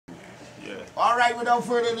Alright, without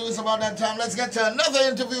further ado about that time, let's get to another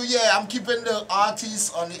interview. Yeah, I'm keeping the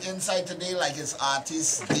artists on the inside today like it's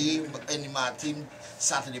Artist Day in my team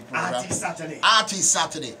Saturday program. Artist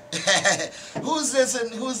Saturday. Who's this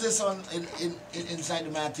on inside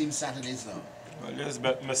the my team Saturday song? Well, this is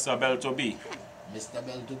Mr. Belto B. Mr.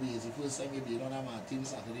 Belto B, is the first time you've been on our team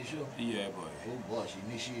Saturday show? Yeah, boy. Oh gosh,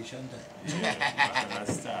 initiation time. Yeah,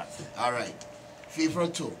 let's start. Alright.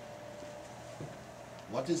 Favorite toe?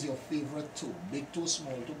 What is your favorite toe? Big toe,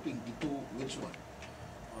 small toe, pinky toe, which one?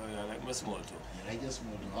 Oh yeah, I like my small toe. You like your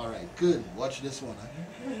small toe? Alright, good. Watch this one, huh?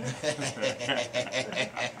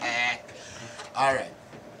 Alright.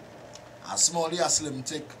 A small, a slim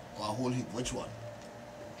tick, or a whole hip, which one?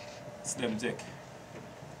 Slim tick.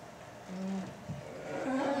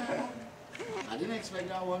 I didn't expect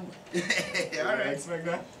that one. Alright. Expect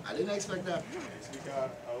that? I didn't expect that. Expect a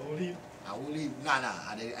whole heap. I will leave. Nah.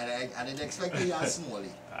 I didn't expect you are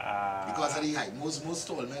smallie. Because of the height. Most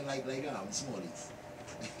tall men like smallies.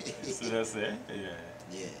 So that's it?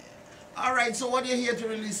 Yeah. Alright, so what are you here to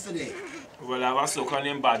release today? Well, I have a soca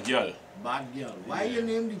named Bad Gyal. Bad Gyal. Why you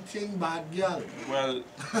name the thing Bad Gyal? Well,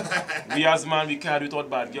 we as man, we can't do without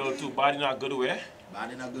Bad Gyal too. Bad in a good way.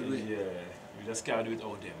 Bad in a good way? Yeah. We just can't do it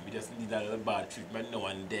without them. We just need a little bad treatment now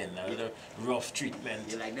and then. A little rough treatment.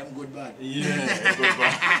 You like them good bad? Yeah, good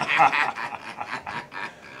bad.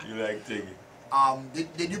 You like thing.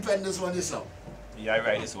 Did you pen this one yourself? Yeah, I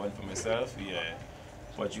write this one for myself. Yeah.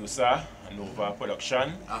 Producer, Nova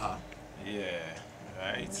Production. Yeah.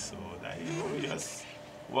 Right. So that we just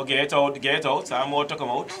we'll get it out. I'm more to come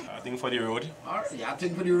out. I think for the road. Alright, yeah, I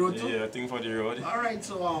think for the road too? Yeah, I think for the road. Alright,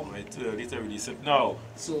 so wait till later release it now.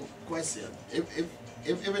 So question. If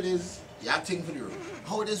it is yeah, think for the road.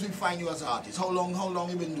 How it is we find you as an artist? How long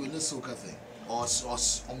you been doing this soca thing? Or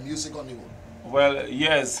music on the road? Well,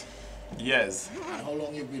 yes. And how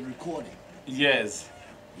long you've been recording? Yes.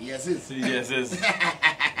 Yes. You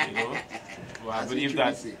know? Well, I believe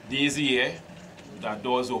that this year that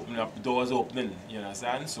doors opening, you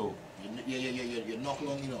understand? So you knock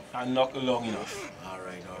long enough. I knock long enough.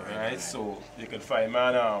 Alright. So you can find me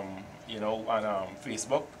on on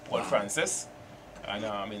Facebook, Paul Francis, and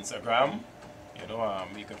Instagram. You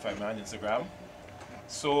can find me on Instagram.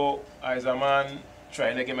 So as a man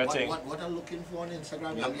trying to get my thing. What I'm looking for on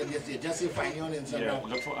Instagram? You just say find you on Instagram. Yeah,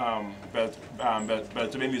 look for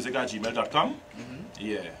Belto B music at gmail.com.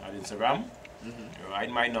 Yeah, on Instagram. You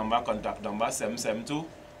write my number, contact number 772-9213.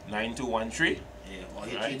 Yeah, or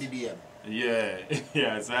hit the DM.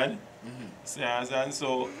 Yeah, son.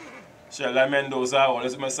 So Sheila Mendoza,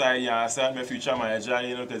 always my side, yeah, son, my future manager,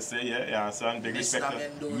 can say, yeah, son, big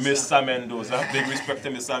respect to Mr. Mendoza, big respect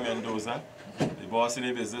to Mr. Mendoza, the boss in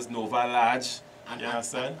the business, Nova Large. And I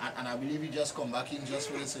believe he just come back in just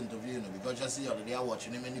for this interview, because just the other day I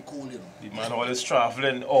watching him in the cool, The man always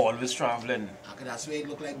traveling. I could have swear it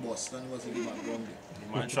looked like Boston was in the background there. The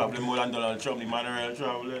man traveling more than Donald Trump, the man real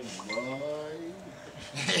traveling. Boy.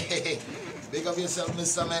 Big up yourself,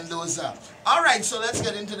 Mr. Mendoza. Alright, so let's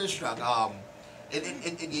get into this track.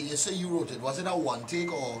 You say you wrote it. Was it a one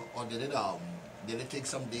take or did it take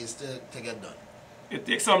some days to get done? It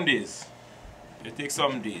takes some days. You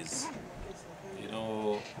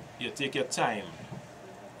take your time.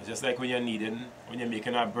 It's just like when you're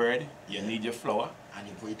making a bread, you need your flour. And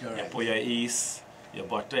you put it right. You put your yeast, your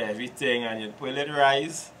butter, everything, and you put a little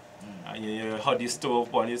rice. And you hot the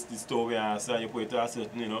stove, on the stove, and you put it to a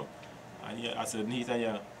certain, and a certain heat, and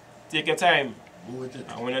you take your time. Go with it.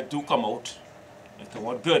 And when it do come out, it come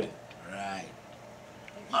out good. Right.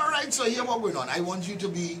 Alright, so here what we're on. I want you to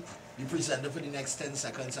be the presenter for the next 10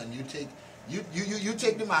 seconds, and you take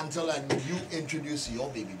the mantle and you introduce your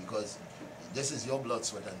baby, because this is your blood,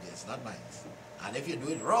 sweat and tears, not mine. And if you do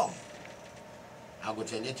it wrong, I will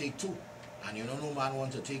tell you take two. And no man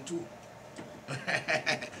wants to take two.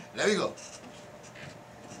 There we go.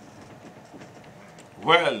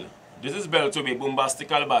 Well, this is Belto B, Bombastic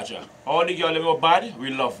Albacha. All the girls are bad,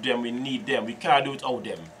 we love them, we need them, we can't do it without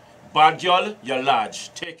them. Bad girl, you're large.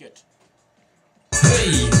 Take it.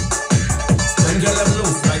 Hey! Them girl them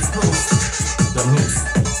loose like spruce. Them loose.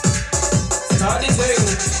 Start the thing.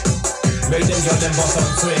 Make them girl them bust up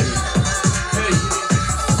swing. Hey!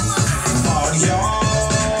 Bad girl.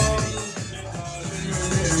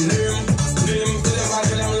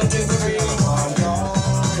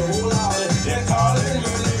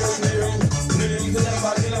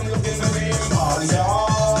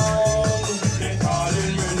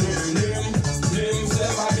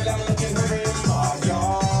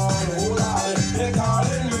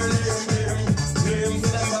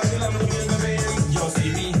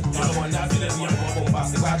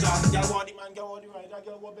 my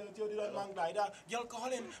girl what Belto did that man died. Girl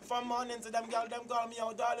calling from morning to them girl call me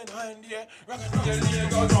out darling. And yeah, rock and roll.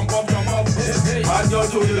 Go jump up. Bad girl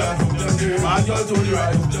to the left, bad girl to the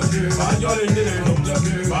right, bad girl in the day,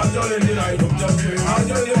 bad girl in the night, bad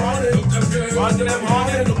girl in the morning, bad girl in the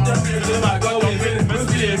morning. The bad girl will be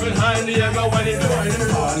misbehaving behind the ever when it's doing the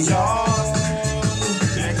bad girl.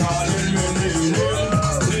 They calling me name.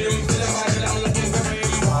 To the bad girl I'm looking for him.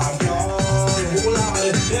 Bad girl.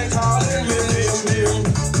 They calling me name.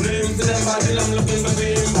 To the bad girl I'm looking for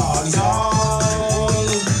him. Bad girl.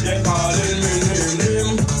 They calling me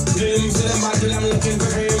name. To the bad girl I'm looking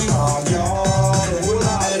for him. Bad girl.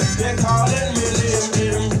 They calling me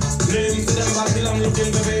name. To the bad girl I'm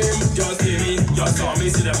looking for him. Just see me, just saw me,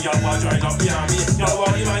 see them y'all want join up behind me. Y'all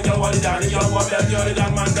want the man, y'all want the daddy, y'all want them, y'all the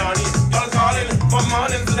dad man daddy. Y'all calling from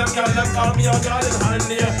morning to them, y'all them call me out darling. And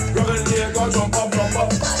there, rubbing there, go jump up.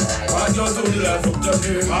 Bad girl to the left,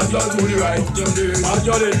 bad girl to the right, bad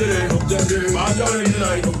girl in the day, bad girl in the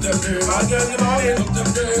night, bad girl in the morning,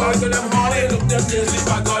 bad girl in the morning, sleep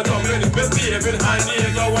bad girl coming, misbehaving and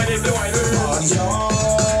there, go when it's the wine. Bad girl,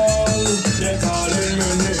 they calling me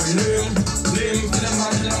name. To them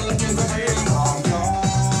bad girl I'm looking for him. Bad girl,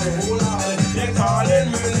 they calling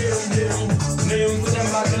me name. To them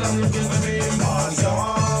bad girl I'm looking for him. Bad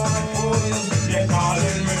girl, they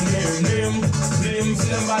calling me name. To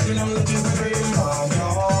them bad girl I'm looking for him. Bad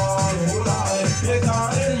girl, they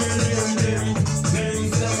calling me name. To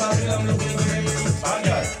them bad girl I'm looking for him. Bad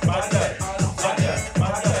girl, bad girl, bad girl,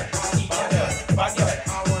 bad girl, bad girl, bad girl.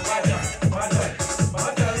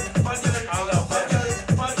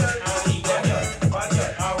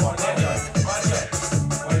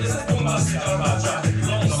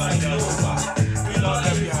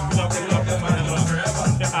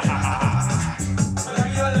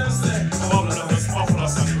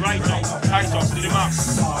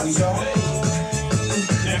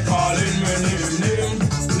 They're calling me name.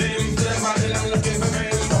 To them bad girl I'm looking for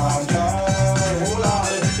him. Bad girl,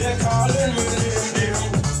 they're calling me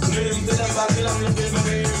name. To them bad girl I'm looking for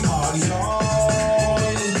him. Bad girl,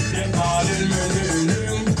 they're calling me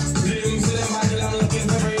name. To them bad girl I'm looking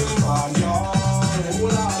for him. Bad girl,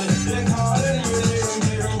 they're calling me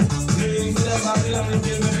name. To them bad girl I'm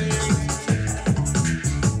looking for him.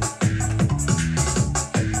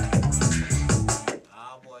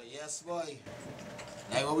 Yes, boy.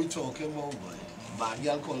 Like what we talking about, boy. Bad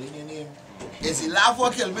girl calling your name. Is he laugh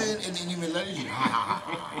or kill me in the melody?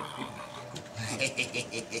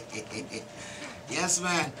 Yes,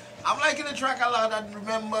 man. I'm liking the track a lot. And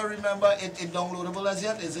remember, it downloadable as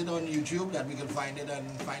yet. Is it on YouTube that we can find it and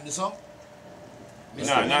find the song?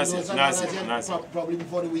 No, not Probably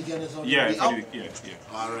before the weekend is on. Yeah, yeah.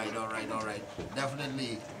 All right.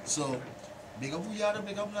 Definitely. So. Big up who you are to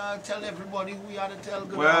big up now, tell everybody who you are to tell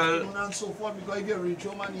good afternoon and so forth, because if you reach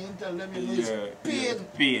home and you tell them you know it's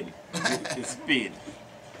paid. Paid. It's paid.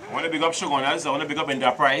 I want to big up Shogunas, I want to big up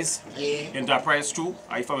Enterprise. Yeah. Enterprise too.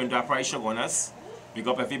 I from Enterprise Shogunas. Big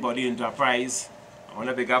up everybody in Enterprise. I want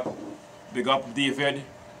to big up David,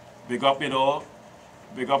 big up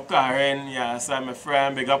big up Karen, yes, I'm my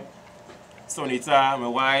friend, big up Sonita, my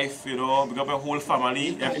wife, big up my whole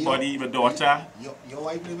family, everybody, my daughter. Your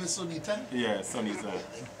wife live with Sonita? Yeah, Sonita.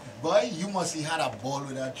 Boy, you must have had a ball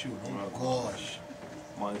with that tune. Oh my gosh.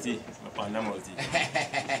 Multi, my partner multi.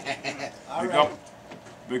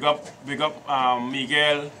 Big up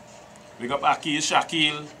Miguel, big up Akil,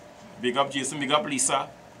 Shakil, big up Jason, big up Lisa.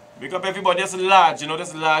 Big up everybody that's large,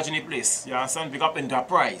 that's large in the place. You understand? Big up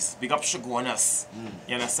Enterprise, big up Shogunas.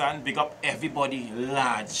 You understand? Big up everybody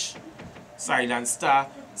large. Silent Star,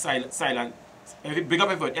 silent. Big up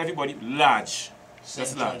everybody large.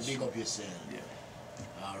 That's large. Big up yourself. Yeah.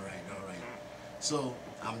 All right. So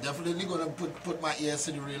I'm definitely gonna put my ears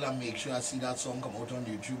to the rail and make sure I see that song come out on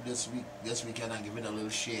YouTube this weekend and give it a little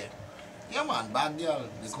share. Yeah, man, Bad Gyal.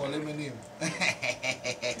 They call him a name.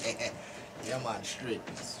 Yeah, man, straight.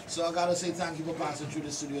 So I gotta say thank you for passing through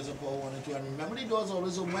the studios of Power 1 and 2. And remember, the doors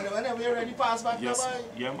always open. Whenever you're ready, pass back. Yes. Boy.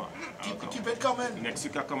 Yeah, man. Keep it coming. Next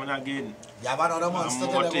week I'm coming again. You have another monster.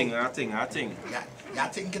 More thing. Yeah, think.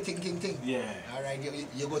 Yeah. All right,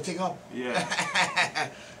 you go think up. Yeah.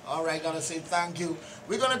 All right, gotta say thank you.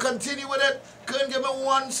 We're gonna continue with it. Couldn't give me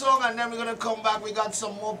one song, and then we're gonna come back. We got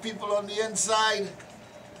some more people on the inside.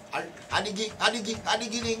 Adigi ding ding,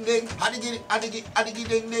 adigi ding ding, adigi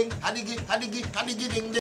ding ding.